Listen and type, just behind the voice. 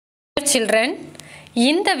children,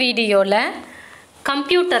 இந்த வீடியோல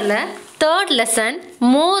கம்ப்யூட்டர்ல third lesson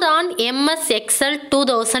more on MS Excel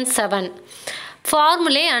 2007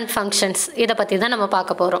 formulae and functions இத பத்தி தான் நம்ம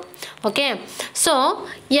பார்க்க போறோம். ஓகே. சோ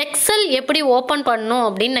எக்ஸல் எப்படி ஓபன் பண்ணனும்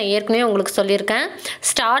அப்படி நான் ஏற்கனவே உங்களுக்கு சொல்லிருக்கேன்.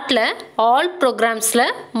 ஸ்டார்ட்ல all programsல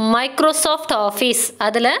Microsoft Office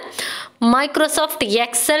அதுல Microsoft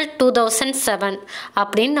Excel 2007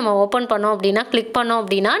 அப்படினு நம்ம ஓபன் பண்ணோம் அப்படினா கிளிக் பண்ணோம்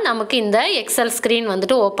அப்படினா நமக்கு இந்த எக்ஸல் ஸ்கிரீன்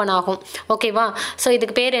வந்துட்டு ஓபன் ஆகும். ஓகேவா? சோ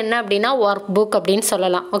இதுக்கு பேர் என்ன அப்படினா work book அப்படினு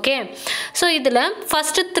சொல்லலாம். ஓகே. சோ இதுல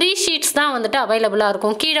ஃபர்ஸ்ட் 3 ஷீட்ஸ் தான் வந்துட்டு அவேலபிளா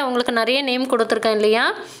இருக்கும். கீழ உங்களுக்கு நிறைய நேம் கொடுத்திருக்கேன் இல்லையா?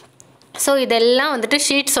 So இதெல்லாம் வந்துட்டு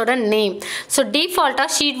ஷீட்ஸோட நேம். ஸோ டிஃபால்ட்டாக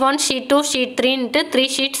ஷீட் 1 ஷீட் 2 ஷீட் 3ன்ட்டு 3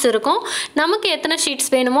 ஷீட்ஸ் இருக்கும். நமக்கு எத்தனை ஷீட்ஸ்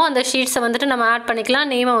வேணுமோ அந்த ஷீட்ஸை வந்துட்டு நம்ம ஆட் பண்ணிக்கலாம்,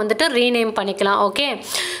 நேமை வந்துட்டு ரீநேம் பண்ணிக்கலாம். ஓகே.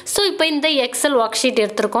 ஸோ இப்போ இந்த எக்ஸல் ஒர்க் ஷீட்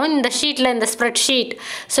எடுத்திருக்கோம். இந்த ஷீட்டில் இந்த ஸ்ப்ரெட் ஷீட்.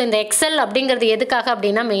 ஸோ இந்த எக்ஸல் அப்படிங்கிறது எதுக்காக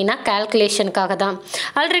அப்படின்னா மெயினாக கால்குலேஷனுக்காக தான்.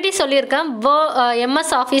 ஆல்ரெடி சொல்லியிருக்கேன்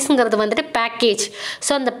எம்எஸ் ஆஃபீஸுங்கிறது வந்துட்டு பேக்கேஜ்.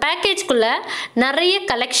 ஸோ அந்த பேக்கேஜ்குள்ளே நிறைய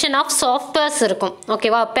கலெக்ஷன் ஆஃப் சாஃப்ட்வேர்ஸ் இருக்கும்.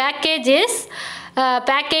 ஓகேவா?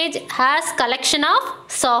 package has collection of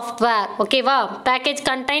software. Okay va? Package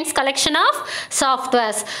contains collection of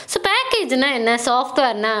softwares. So package na enna,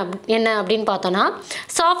 software na enna அப்படினு பார்த்தோம்னா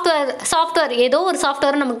software ஏதோ ஒரு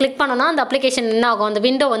சாஃப்ட்வேர் நம்ம கிளிக் பண்ணோம்னா அந்த அப்ளிகேஷன் என்ன ஆகும், அந்த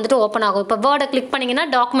விண்டோ வந்துட்டு ஓபன் ஆகும். இப்போ வேர்டை கிளிக் பண்ணீங்கன்னா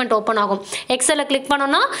டாக்குமெண்ட் ஓபன் ஆகும். எக்ஸலை கிளிக்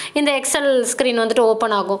பண்ணோம்னா இந்த எக்ஸல் ஸ்கிரீன் வந்துட்டு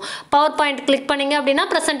ஓபன் ஆகும். பவர் பாயிண்ட் கிளிக் பண்ணீங்க அப்படின்னா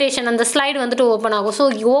பிரசன்டேஷன் அந்த ஸ்லைடு வந்துட்டு ஓபன் ஆகும். ஸோ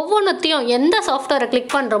ஒவ்வொன்றுத்தையும் எந்த சாஃப்ட்வேரை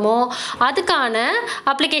கிளிக் பண்ணுறோமோ அதுக்கான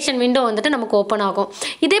அப்ளிகேஷன் விண்டோ வந்துட்டு நமக்கு ஓப்பன் ஆகும்.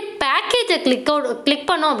 இதே பேக்கேஜை கிளிக்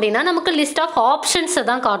பண்ணோம் அப்படின்னா நமக்கு லிஸ்ட் ஆஃப் ஆப்ஷன்ஸை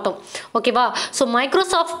தான் காட்டும். ஓகேவா? ஸோ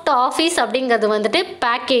மைக்ரோசாஃப்ட் ஆஃபீஸ் அப்படிங்கிறது வந்துட்டு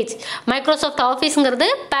பேக்கேஜ். Microsoft ஆஃபீஸுங்கிறது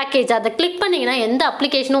package. அதை கிளிக் பண்ணிங்கன்னா எந்த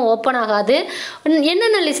அப்ளிகேஷனும் ஓப்பன் ஆகாது.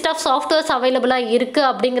 என்னென்ன லிஸ்ட் ஆஃப் சாஃப்ட்வேர்ஸ் அவைலபிளாக இருக்குது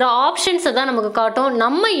அப்படிங்கிற ஆப்ஷன்ஸை தான் நமக்கு காட்டும்.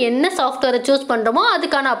 நம்ம என்ன சாஃப்ட்வேரை சூஸ் பண்ணுறோமோ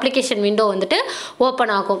அதுக்கான அப்ளிகேஷன் விண்டோ வந்துட்டு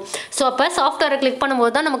ஓப்பன் ஆகும். ஸோ அப்போ சாஃப்ட்வேரை கிளிக்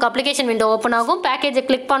பண்ணும்போது தான் நமக்கு அப்ளிகேஷன் விண்டோ ஓப்பன் ஆகும். பேக்கேஜை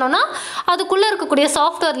கிளிக் பண்ணோன்னா அதுக்குள்ளே இருக்கக்கூடிய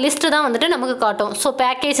சாஃப்ட்வேர் லிஸ்ட்டு தான் வந்துட்டு நமக்கு காட்டும். ஸோ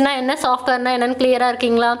பேக்கேஜ்னா என்ன, சாஃப்ட்வேர்னா என்னன்னு கிளியராக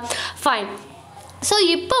இருக்கீங்களா? ஃபைன். ஸோ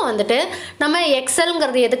இப்போ வந்துட்டு நம்ம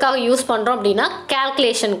எக்ஸல்ங்கிறது எதுக்காக யூஸ் பண்ணுறோம் அப்படின்னா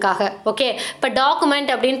கேல்குலேஷனுக்காக. ஓகே. இப்போ டாக்குமெண்ட்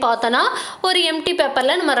அப்படின்னு பார்த்தோன்னா ஒரு எம்டி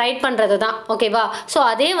பேப்பரில் நம்ம ரைட் பண்ணுறது தான். ஓகேவா? ஸோ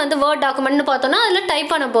அதே வந்து வேர்ட் டாக்குமெண்ட்னு பார்த்தோன்னா அதில்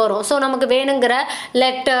டைப் பண்ண போகிறோம். ஸோ நமக்கு வேணுங்கிற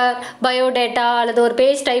லெட்டர், பயோடேட்டா அல்லது ஒரு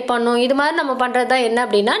பேஜ் டைப் பண்ணணும், இது மாதிரி நம்ம பண்ணுறது தான் என்ன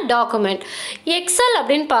அப்படின்னா டாக்குமெண்ட். எக்ஸல்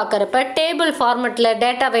அப்படின்னு பார்க்குறப்ப டேபிள் ஃபார்மெட்டில்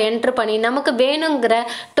டேட்டாவை என்ட்ரு பண்ணி நமக்கு வேணுங்கிற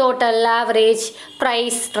டோட்டல், ஆவரேஜ்,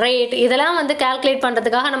 ப்ரைஸ், ரேட் இதெல்லாம் வந்து கால்குலேட்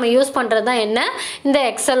பண்ணுறதுக்காக நம்ம யூஸ் பண்ணுறது தான் என்ன, இந்த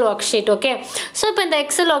XL work sheet. Okay. So இப்போ இந்த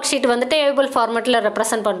எக்ஸல் ஒர்க் ஷீட் வந்துட்டு டேபிள் ஃபார்மெட்டில்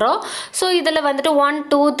ரெப்ரசென்ட் பண்ணுறோம். ஸோ இதில் வந்துட்டு 1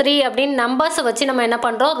 2 3 அப்படின்னு நம்பர்ஸை வச்சு நம்ம என்ன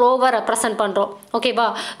பண்ணுறோம், ரோவை ரெப்ரசென்ட் பண்ணுறோம். ஓகேவா?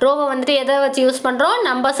 ரோவை வந்துட்டு எதை வச்சு யூஸ் பண்ணுறோம்,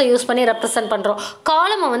 நம்பர்ஸை யூஸ் பண்ணி ரெப்ரசென்ட் பண்ணுறோம்.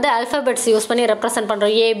 காலமை வந்து ஆல்ஃபபெட்ஸ் யூஸ் பண்ணி ரெப்ரசென்ட்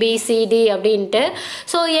பண்ணுறோம், ஏபிசிடி அப்படின்ட்டு.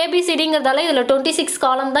 ஸோ ஏபிசிடிங்கிறதால இதில் 26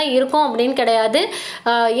 காலம் தான் இருக்கும் அப்படின்னு கிடையாது.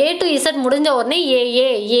 ஏ டு இசட் முடிஞ்ச உடனே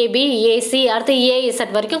ஏஏ, ஏபி, ஏசி, அடுத்து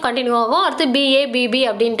ஏஇசட் வரைக்கும் கண்டினியூ ஆகும். அடுத்து பிஏ, பிபி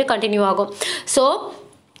அப்படின்ட்டு கண்டினியூ ஆகும். ஸோ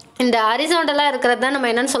இந்த ஹரிசாண்டலாக இருக்கிறது தான் நம்ம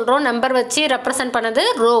என்னென்னு சொல்கிறோம், நம்பர் வச்சு ரெப்ரசென்ட் பண்ணது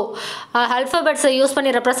ரோ, ஆல்ஃபபெட்ஸை யூஸ் பண்ணி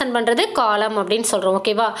ரெப்ரசென்ட் பண்ணுறது காலம் அப்படின்னு சொல்கிறோம்.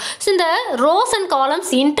 ஓகேவா? ஸோ இந்த ரோஸ் அண்ட்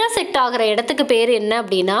காலம்ஸ் இன்டர்செக்ட் ஆகிற இடத்துக்கு பேர் என்ன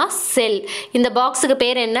அப்படின்னா செல். இந்த பாக்ஸுக்கு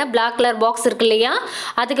பேர் என்ன, பிளாக் கலர் பாக்ஸ் இருக்கு இல்லையா,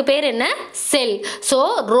 அதுக்கு பேர் என்ன, செல். ஸோ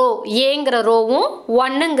ரோ ஏங்கிற ரோவும்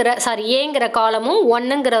ஏங்கிற காலமும்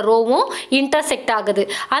 1ங்கிற ரோவும் இன்டர்செக்ட் ஆகுது.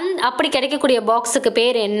 அப்படி கிடைக்கக்கூடிய பாக்ஸுக்கு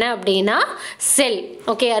பேர் என்ன அப்படின்னா செல்.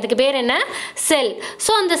 ஓகே. அதுக்கு பேர் என்ன, செல்.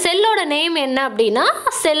 ஸோ அந்த செல்லோட நேம் என்ன அப்படின்னா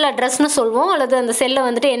செல் அட்ரஸ்னு சொல்வோம். அல்லது அந்த செல்லை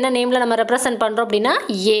வந்துட்டு என்ன நேமில் நம்ம ரெப்ரசென்ட் பண்ணுறோம் அப்படின்னா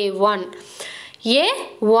A1.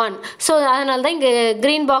 ஸோ அதனால தான் இங்கே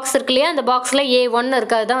க்ரீன் பாக்ஸ் இருக்கு இல்லையா, அந்த பாக்ஸில் A1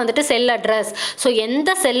 இருக்கிறது தான் வந்துட்டு செல் அட்ரஸ். ஸோ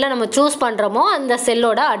எந்த செல்லை நம்ம சூஸ் பண்ணுறோமோ அந்த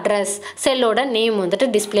செல்லோட அட்ரஸ், செல்லோட நேம் வந்துட்டு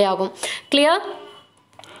டிஸ்பிளே ஆகும். கிளியர்?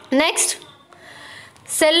 நெக்ஸ்ட்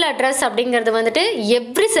செல் அட்ரஸ் அப்படிங்கிறது வந்துட்டு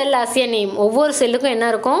every sell as a name. ஒவ்வொரு செல்லுக்கும் என்ன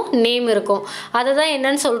இருக்கும், நேம் இருக்கும். அதை தான்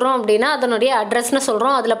என்னன்னு சொல்கிறோம் அப்படின்னா அதனுடைய அட்ரஸ்னு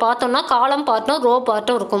சொல்கிறோம். அதில் பார்த்தோம்னா காலம் பார்ட்டும் ரோ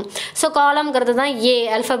பார்ட்டும் இருக்கும். ஸோ காலம்ங்கிறது தான் ஏ,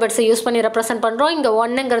 ஆல்ஃபபெட்ஸை யூஸ் பண்ணி ரெப்ரசென்ட் பண்ணுறோம். இங்கே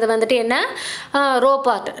 1ங்கிறது வந்துட்டு என்ன, ரோ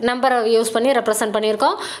பார்ட், நம்பரை யூஸ் பண்ணி ரெப்ரசென்ட்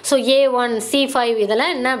பண்ணியிருக்கோம். ஸோ A1, C5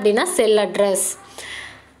 இதெல்லாம் என்ன அப்படின்னா செல் அட்ரஸ்.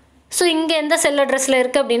 ஸோ இங்கே எந்த செல் அட்ரஸில்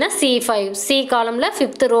இருக்குது அப்படின்னா C5, சி காலமில்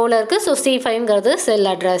 5th ரோவில் இருக்குது. ஸோ C5ங்கிறது செல்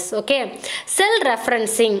அட்ரஸ். ஓகே. செல்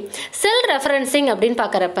ரெஃபரன்சிங் அப்படின்னு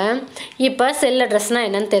பார்க்குறப்ப இப்போ செல் அட்ரஸ்னால்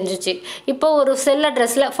என்னன்னு தெரிஞ்சிச்சு. இப்போ ஒரு செல்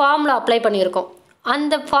அட்ரஸில் ஃபார்முலா அப்ளை பண்ணியிருக்கோம்.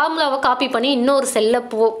 அந்த ஃபார்முலாவை காப்பி பண்ணி இன்னொரு செல்லை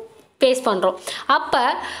பேஸ்ட் பண்ணுறோம். அப்போ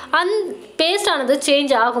பேஸ்ட் ஆனது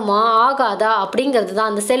சேஞ்ச் ஆகுமா ஆகாதா அப்படிங்கிறது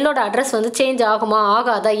தான், அந்த செல்லோட அட்ரஸ் வந்து சேஞ்ச் ஆகுமா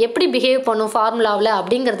ஆகாதா, எப்படி பிஹேவ் பண்ணும் ஃபார்முலாவில்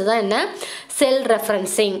அப்படிங்கிறது தான் என்ன செல்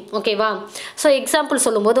ரெஃபரன்சிங். ஓகேவா? ஸோ எக்ஸாம்பிள்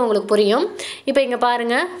சொல்லும்போது உங்களுக்கு புரியும். இப்போ இங்கே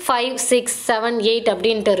பாருங்கள் 5 6 7 8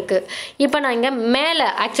 அப்படின்ட்டு இருக்குது. இப்போ நான் இங்கே மேலே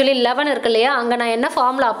ஆக்சுவலி 11 இருக்கு இல்லையா, அங்கே நான் என்ன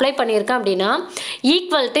ஃபார்முலா அப்ளை பண்ணியிருக்கேன் அப்படின்னா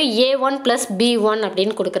ஈக்குவல் டு A1 + B1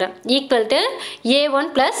 அப்படின்னு கொடுக்குறேன். ஈக்குவல் டு A1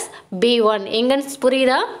 + B1 எங்கன்னு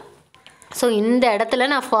புரியுதா? ஸோ இந்த இடத்துல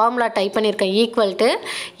நான் ஃபார்முலா டைப் பண்ணியிருக்கேன். ஈக்குவல் டு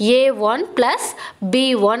A1 +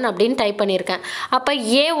 B1 அப்படின்னு டைப் பண்ணியிருக்கேன். அப்போ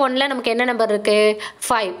A1ல் நமக்கு என்ன நம்பர் இருக்குது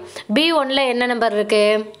 5, B1ல் என்ன நம்பர்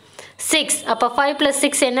இருக்குது 6. அப்போ 5 +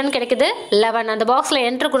 6 என்னன்னு கிடைக்குது 11. அந்த பாக்ஸில்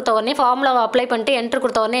என்ட்ரு கொடுத்த உடனே ஃபார்முலாவை அப்ளை பண்ணிட்டு என்ட்ரு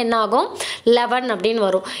கொடுத்த உடனே என்ன ஆகும் 11 அப்படின்னு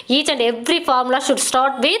வரும். Each and every formula should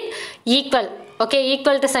start with equal. Okay,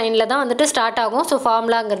 equal to சைனில் தான் வந்துட்டு ஸ்டார்ட் ஆகும். ஸோ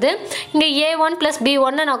ஃபார்முலாங்கிறது இங்கே A1 +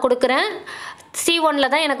 B1 நான் கொடுக்குறேன். C1ல்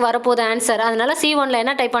தான் எனக்கு வரப்போகுது ஆன்சர். அதனால் C1ல்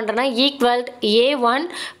என்ன டைப் பண்ணுறேன்னா ஈக்குவல் A1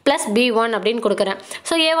 + B1 அப்படின்னு கொடுக்குறேன்.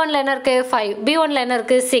 ஸோ A1ல் என்ன இருக்குது 5, B1ல் என்ன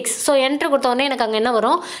இருக்குது 6. ஸோ என்ட்ரு கொடுத்தோடனே எனக்கு அங்கே என்ன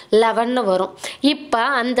வரும் 11 வரும். இப்போ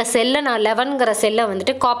அந்த செல்லை நான் 11ங்கிற செல்லை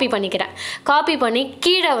வந்துட்டு காப்பி பண்ணிக்கிறேன். காப்பி பண்ணி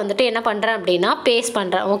கீழே வந்துட்டு என்ன பண்ணுறேன் அப்படின்னா பேஸ்ட்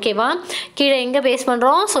பண்ணுறேன். ஓகேவா? கீழே எங்கே பேஸ்ட்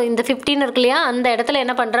பண்ணுறோம்? ஸோ இந்த 15 இருக்கு இல்லையா, அந்த இடத்துல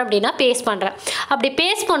என்ன பண்ணுறேன் அப்படின்னா பேஸ்ட் பண்ணுறேன். அப்படி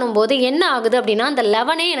பேஸ்ட் பண்ணும்போது என்ன ஆகுது அப்படின்னா அந்த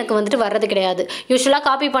 11 எனக்கு வந்துட்டு வர்றது கிடையாது. யூஸ்வலாக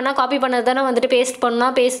காப்பி பண்ணது தானே வந்துட்டு பேஸ்ட்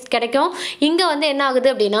பண்ணால் பேஸ்ட் கிடைக்கும். இங்கே வந்து என்ன ஆகுது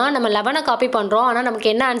அப்படின்னா நம்ம 11 காப்பி பண்ணுறோம், ஆனால்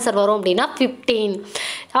நமக்கு என்ன ஆன்சர் வரும் அப்படின்னா 15.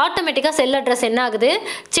 ஆட்டோமேட்டிக்காக செல் அட்ரஸ் என்ன ஆகுது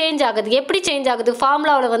சேஞ்ச் ஆகுது. எப்படி சேஞ்ச் ஆகுது?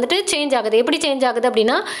 ஃபார்முலாவில் வந்துட்டு சேஞ்ச் ஆகுது. எப்படி சேஞ்ச் ஆகுது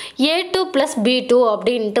அப்படின்னா A2 + B2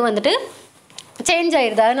 அப்படின்ட்டு வந்துட்டு சேஞ்ச்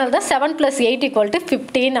ஆயிடுது. அதனால தான் 7 + 8 =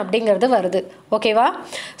 15 அப்படிங்கிறது வருது. ஓகேவா?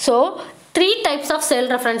 So 3 types of cell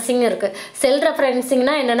referencing இருக்கு. Cell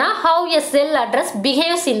referencingனா என்னன்னா how a cell address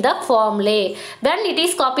behaves in the formulae when it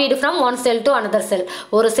is copied from one cell to another cell.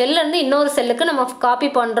 ஒரு செல்ல இருந்து இன்னொரு செல்லுக்கு நம்ம காப்பி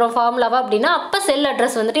பண்றோம் ஃபார்முலாவா அப்படின்னா அப்ப செல்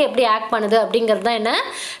அட்ரஸ் வந்துட்டு எப்படி ஆக்ட் பண்ணுது அப்படிங்கிறது தான் என்ன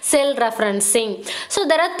செல் referencing. So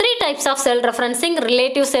there are 3 types of cell referencing: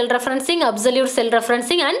 relative cell referencing, absolute cell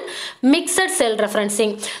referencing and mixed cell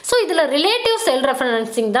referencing. So இதுல relative cell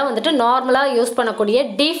referencing தான் வந்துட்டு நார்மலா யூஸ் பண்ணக்கூடிய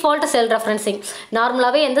default cell referencing.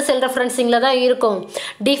 நார்மலாவே எந்த செல் ரெஃபரன்சிங் தான் இருக்கும்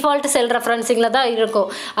டிஃபால்ட் செல் ரெஃபரன்சிங்ல தான் இருக்கும்.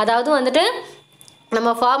 அதாவது வந்துட்டு நம்ம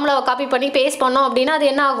ஃபார்முலாவை காப்பி பண்ணி பேஸ்ட் பண்ணோம் அப்படின்னா அது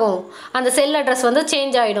என்ன ஆகும் அந்த செல் அட்ரஸ் வந்து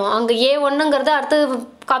சேஞ்ச் ஆகிடும். அங்கே A1ங்கிறது அடுத்து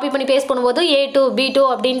காப்பி பண்ணி பேஸ்ட் பண்ணும்போது A2 B2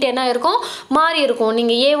 அப்படின்ட்டு என்ன இருக்கும் மாறி இருக்கும்.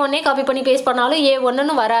 நீங்கள் A1 காப்பி பண்ணி பேஸ்ட் பண்ணாலும்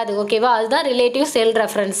A1ன்னு வராது. ஓகேவா? அதுதான் ரிலேட்டிவ் செல்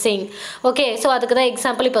ரெஃபரன்சிங். ஓகே, ஸோ அதுக்கு தான்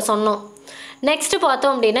எக்ஸாம்பிள் இப்போ சொன்னோம். நெக்ஸ்ட்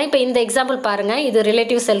பார்த்தோம் அப்படின்னா இப்போ இந்த எக்ஸாம்பிள் பாருங்கள். இது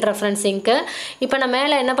ரிலேட்டிவ் செல் ரெஃபரன்சிங்க்கு. இப்போ நான்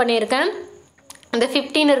மேலே என்ன பண்ணியிருக்கேன் இந்த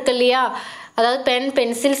 15 இருக்கு இல்லையா, அதாவது பென்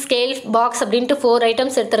பென்சில் ஸ்கேல் பாக்ஸ் அப்படின்ட்டு 4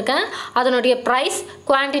 ஐட்டம்ஸ் எடுத்திருக்கேன். அதனுடைய ப்ரைஸ்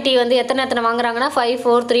குவான்டிட்டி வந்து எத்தனை வாங்குறாங்கன்னா 5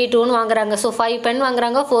 4 3 2ன்னு வாங்குறாங்க. ஸோ 5 பென்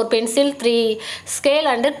வாங்குறாங்க, 4 பென்சில் 3 ஸ்கேல்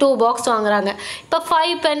அண்டு 2 பாக்ஸ் வாங்குறாங்க. இப்போ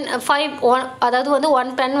 5 பென் 5 அதாவது வந்து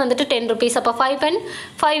 1 பென் வந்துட்டு 10 rupees. அப்போ 5 பென்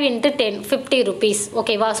 5 × 10 50 rupees.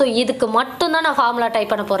 ஓகேவா? ஸோ இதுக்கு மட்டும்தான் நான் ஃபார்முலா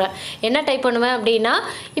டைப் பண்ண போகிறேன். என்ன டைப் பண்ணுவேன் அப்படின்னா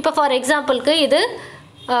இப்போ ஃபார் எக்ஸாம்பிளுக்கு இது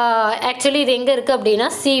ஆக்சுவலி இது எங்கே இருக்குது அப்படின்னா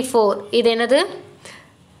C4. இது என்னது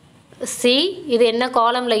C. இது என்ன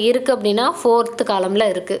காலமில் இருக்குது அப்படின்னா 4th காலமில்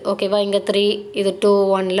இருக்குது. ஓகேவா? இங்கே 3 இது 2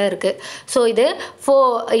 1ல் இருக்குது. ஸோ இது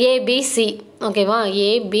 4 ABC. ஓகேவா?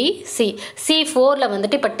 ABC. C4ல்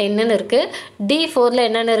வந்துட்டு இப்போ 10ன்னு இருக்குது. D4ல்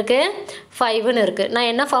என்னென்னு இருக்குது 5ன்னு இருக்குது. நான்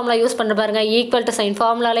என்ன ஃபார்முலா யூஸ் பண்ணுற பாருங்கள். ஈக்குவல் டு சைன்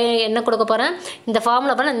ஃபார்முலாலே என்ன கொடுக்க போகிறேன் இந்த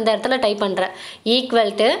ஃபார்முலா பண்ண இந்த இடத்துல டைப் பண்ணுறேன்.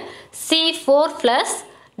 ஈக்குவல் டு C4 +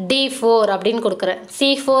 D4 அப்படின்னு கொடுக்குறேன்.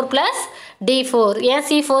 C4 + D4. ஏன்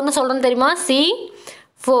C4ன்னு சொல்கிறேன்னு தெரியுமா?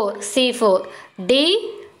 C4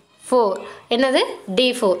 D4 என்னது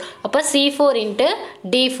D4. அப்போ C4 ×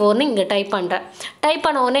 D4ன்னு இங்கே டைப் பண்ணுறேன். டைப்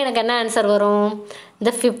பண்ண உடனே எனக்கு என்ன ஆன்சர் வரும்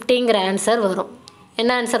இந்த 50ங்கிற ஆன்சர் வரும்.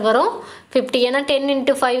 என்ன ஆன்சர் வரும் 50. ஏன்னா 10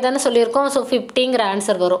 × 5 தானே சொல்லியிருக்கோம். ஸோ 50ங்கிற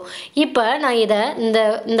ஆன்சர் வரும். இப்போ நான் இதை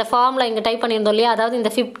இந்த ஃபார்முலா இங்கே டைப் பண்ணியிருந்தோம் இல்லையா, அதாவது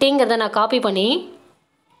இந்த 50ங்கிறத நான் காப்பி பண்ணி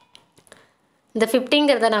இந்த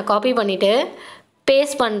 50ங்கிறத நான் காப்பி பண்ணிவிட்டு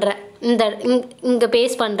பேஸ்ட் பண்ணுறேன். இங்கே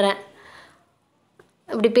பேஸ்ட் பண்ணுறேன்.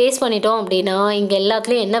 இப்படி பேஸ்ட் பண்ணிட்டோம் அப்படின்னா இங்கே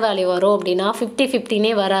எல்லாத்துலேயும் என்ன வேல்யூ வரும் அப்படின்னா 50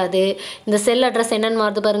 15னே வராது. இந்த செல் அட்ரஸ் என்னென்னு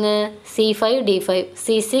மாறுது பாருங்கள். C5 D5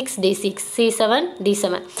 C6 D6 C7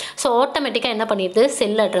 D7. So ஆட்டோமேட்டிக்காக என்ன பண்ணிடுது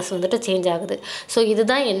செல் அட்ரஸ் வந்துட்டு சேஞ்ச் ஆகுது. ஸோ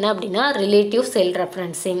இதுதான் என்ன அப்படின்னா ரிலேட்டிவ் செல்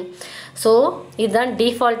ரெஃபரன்சிங். ஸோ இதுதான்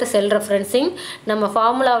டிஃபால்ட் செல் ரெஃபரன்சிங். நம்ம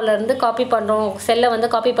ஃபார்முலாவிலேருந்து காப்பி பண்ணுறோம், செல்லை வந்து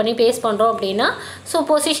காப்பி பண்ணி பேஸ்ட் பண்ணுறோம் அப்படின்னா ஸோ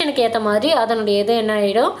பொசிஷனுக்கு ஏற்ற மாதிரி அதனுடைய இது என்ன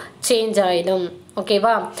ஆகிடும் சேஞ்ச் ஆகிடும்.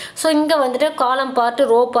 ஓகேவா? ஸோ இங்கே வந்துட்டு காலம் பார்ட்டு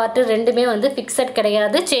ரோ பார்ட்டு ரெண்டுமே வந்து ஃபிக்ஸட்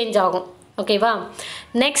கிடையாது, சேஞ்ச் ஆகும். ஓகேவா?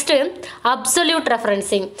 Next absolute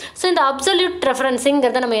referencing. ஸோ இந்த அப்சல்யூட்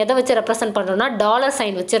ரெஃபரன்சிங்கிறத நம்ம எதை வச்சு ரெப்ரசென்ட் பண்ணுறோம்னா டாலர்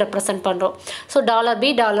சைன் வச்சு ரெப்ரசென்ட் பண்ணுறோம். ஸோ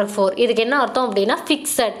 $B $4 இதுக்கு என்ன அர்த்தம் அப்படின்னா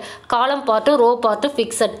ஃபிக்ஸட், காலம் part row part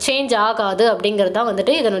fixed, change ஆகாது அப்படிங்கிறது தான்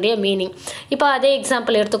வந்துட்டு இதனுடைய மீனிங். இப்போ அதே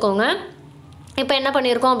எக்ஸாம்பிள் எடுத்துக்கோங்க. இப்போ என்ன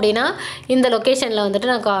பண்ணியிருக்கோம் அப்படின்னா இந்த லொக்கேஷனில்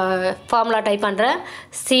வந்துட்டு நான் ஃபார்முலா டைப் பண்ணுறேன்.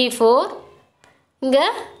 C4 இங்கே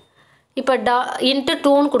இப்போ இன்ட்டு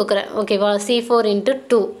 2ன்னு கொடுக்குறேன். ஓகேவா? C4 ×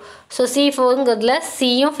 2. ஸோ C4ங்கிறதுல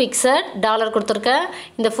Cயும் ஃபிக்ஸட் டாலர் கொடுத்துருக்கேன்,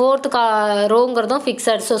 இந்த 4th ரோங்கிறதும்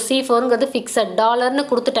ஃபிக்ஸட். ஸோ C4ங்கிறது ஃபிக்ஸட் டாலர்னு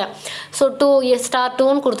கொடுத்துட்டேன். ஸோ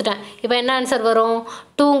 2*2ன்னு கொடுத்துட்டேன். இப்போ என்ன ஆன்சர் வரும்?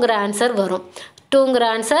 2ங்கிற ஆன்சர் வரும். 2ங்கிற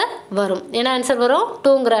ஆன்சர் வரும். என்ன ஆன்சர் வரும்?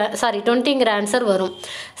 20ங்கிற ஆன்சர் வரும்.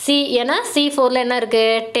 ஏன்னா C4ல் என்ன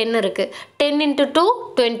இருக்குது? 10 இருக்குது. 10 × 2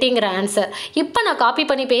 20ங்கிற ஆன்சர். இப்போ நான் காப்பி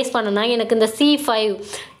பண்ணி பேஸ்ட் பண்ணேன்னா எனக்கு இந்த C5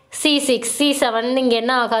 C6 C7 இங்கே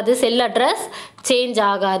என்ன ஆகாது? செல் அட்ரஸ் சேஞ்ச்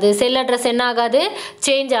ஆகாது. செல் அட்ரஸ் என்ன ஆகாது?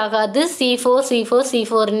 சேஞ்ச் ஆகாது.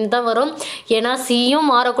 C4 தான் வரும். ஏன்னா Cயும்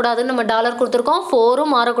மாறக்கூடாதுன்னு நம்ம டாலர் கொடுத்துருக்கோம்,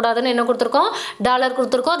 4ம் மாறக்கூடாதுன்னு என்ன கொடுத்துருக்கோம்? டாலர்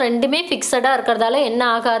கொடுத்துருக்கோம். ரெண்டுமே ஃபிக்ஸடாக இருக்கிறதால என்ன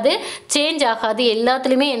ஆகாது? சேஞ்ச் ஆகாது.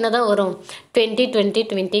 எல்லாத்துலேயுமே என்ன தான் வரும்?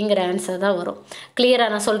 20ங்கிற ஆன்சர் தான் வரும்.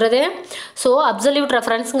 கிளியராக நான் சொல்கிறது? ஸோ அப்சல்யூட்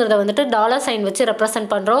ரெஃபரன்ஸுங்கிறத வந்துட்டு டாலர் சைன் வச்சு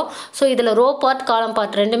ரெப்ரசென்ட் பண்ணுறோம். ஸோ இதில் ரோ பார்ட் காலம்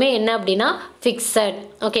பார்ட் ரெண்டுமே என்ன அப்படின்னா ஃபிக்ஸட்.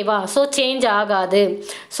 ஓகேவா? ஸோ சேஞ்ச் ஆகாது.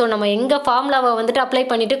 ஸோ நம்ம எங்கள் ஃபார்முலாவை வந்துட்டு அப்ளை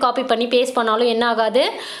பண்ணிவிட்டு காப்பி பண்ணி பேஸ்ட் பண்ணாலும் என்ன ஆகாது?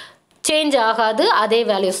 சேஞ்ச் ஆகாது. அதே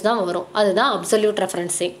வேல்யூஸ் தான் வரும். அதுதான் absolute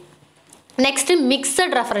referencing. Next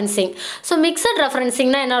mixed referencing. So mixed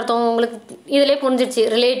ரெஃபரன்சிங்னா என்ன அர்த்தம்? உங்களுக்கு இதிலே புரிஞ்சிடுச்சு.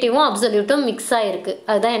 ரிலேட்டிவும் அப்சல்யூட்டும் மிக்ஸ் ஆகிருக்கு.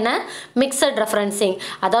 அதுதான் என்ன? Mixed referencing.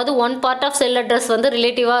 அதாவது one part of cell address வந்து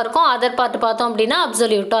ரிலேட்டிவாக இருக்கும், அதர் பார்ட் பார்த்தோம் அப்படின்னா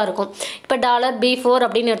அப்சல்யூட்டாக இருக்கும். இப்போ $B4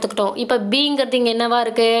 அப்படின்னு எடுத்துக்கிட்டோம். இப்போ பிங்கிறது இங்கே என்னவா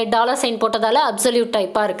இருக்குது? டாலர் சைன் போட்டதால் அப்சல்யூட்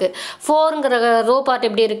டைப்பாக இருக்குது. 4ங்கிற ரோ பார்ட்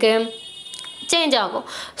எப்படி இருக்குது? சேஞ்ச் ஆகும்.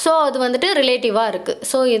 ஸோ அது வந்துட்டு ரிலேட்டிவாக இருக்குது.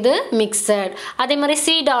 ஸோ இது மிக்சட். அதே மாதிரி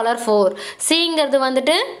 $4 சிங்கிறது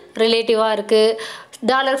வந்துட்டு ரிலேட்டிவாக இருக்குது.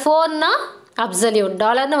 $4னா அப்சல்யூட்.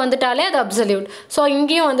 டாலர்னு வந்துட்டாலே அது அப்சல்யூட். ஸோ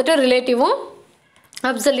இங்கேயும் வந்துட்டு ரிலேட்டிவும்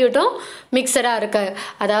அப்சல்யூட்டும் மிக்சடாக இருக்கு.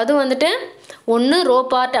 அதாவது வந்துட்டு ஒன்று ரோ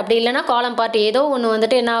பார்ட் அப்படி இல்லைன்னா காலம் பார்ட் ஏதோ ஒன்று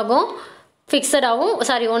வந்துட்டு என்ன ஆகும்? ஃபிக்ஸடாகவும்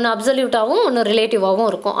ஒன்று அப்சல்யூட்டாகவும் ஒன்று ரிலேட்டிவாகவும்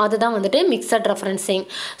இருக்கும். அதுதான் வந்துட்டு மிக்சட் ரெஃபரன்சிங்.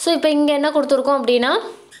 ஸோ இப்போ இங்கே என்ன கொடுத்துருக்கோம் அப்படின்னா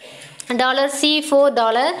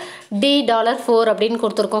 $C4 D $4 அப்படின்னு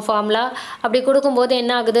கொடுத்துருக்கோம் ஃபார்முலா. அப்படி கொடுக்கும்போது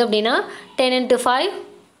என்ன ஆகுது அப்படின்னா 10 × 5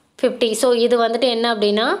 50. ஸோ இது வந்துட்டு என்ன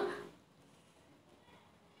அப்படின்னா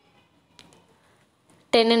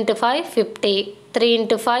 10 × 5 50, 3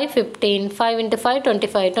 × 5 15, 5 × 5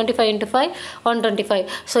 25, 25 × 5 125.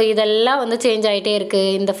 ஸோ இதெல்லாம் வந்து சேஞ்ச் ஆகிட்டே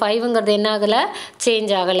இருக்குது. இந்த 5ங்கிறது என்ன ஆகலை?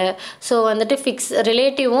 சேஞ்ச் ஆகலை. ஸோ வந்துட்டு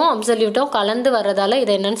ரிலேட்டிவும் அப்சல்யூட்டும் கலந்து வர்றதால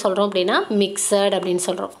இதை என்னன்னு சொல்கிறோம் அப்படின்னா மிக்சட் அப்படின்னு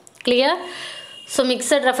சொல்கிறோம். கிளியர்? ஸோ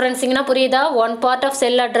மிக்சட் ரெஃபரன்சிங்னா புரியுதா? One part of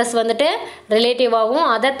cell address வந்துட்டு ரிலேட்டிவாகவும்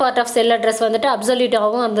other part of cell address வந்துட்டு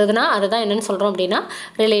அப்சல்யூட்டாகவும் இருந்ததுன்னா அதை தான் என்னென்னு சொல்கிறோம் அப்படின்னா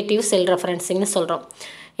ரிலேட்டிவ் செல் ரெஃபரன்சிங்னு சொல்கிறோம்.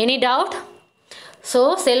 Any doubt? ஸோ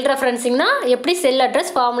செல் ரெஃபரன்சிங்னா எப்படி செல்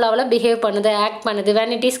அட்ரஸ் ஃபார்முலாவில் பிஹேவ் பண்ணுது, ஆக்ட் பண்ணுது. when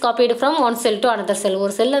it is copied from one cell to another cell.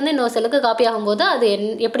 ஒரு செல்லேருந்து இன்னொரு செல்லுக்கு காப்பி ஆகும்போது அது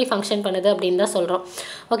எப்படி ஃபங்க்ஷன் பண்ணுது அப்படின்னு தான் சொல்கிறோம்.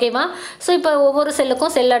 ஓகேவா? ஸோ இப்போ ஒவ்வொரு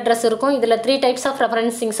செல்லுக்கும் செல் அட்ரஸ் இருக்கும். இதில் 3 டைப்ஸ் ஆஃப்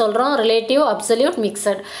ரெஃபரன்சிங் சொல்கிறோம். Relative, absolute,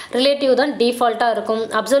 mixed. ரிலேட்டிவ் தான் டிஃபால்ட்டாக இருக்கும்.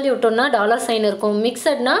 அப்சல்யூட்னா டாலர் சைன் இருக்கும்.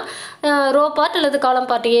 மிக்சட்னா ரோ பார்ட் அல்லது காலம்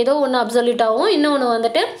பார்ட் ஏதோ ஒன்று அப்சல்யூட்டாகவும் இன்னொன்று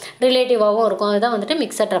வந்துட்டு ரிலேட்டிவாகவும் இருக்கும். அதுதான் வந்துட்டு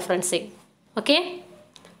mixed referencing. Okay,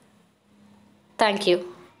 thank you.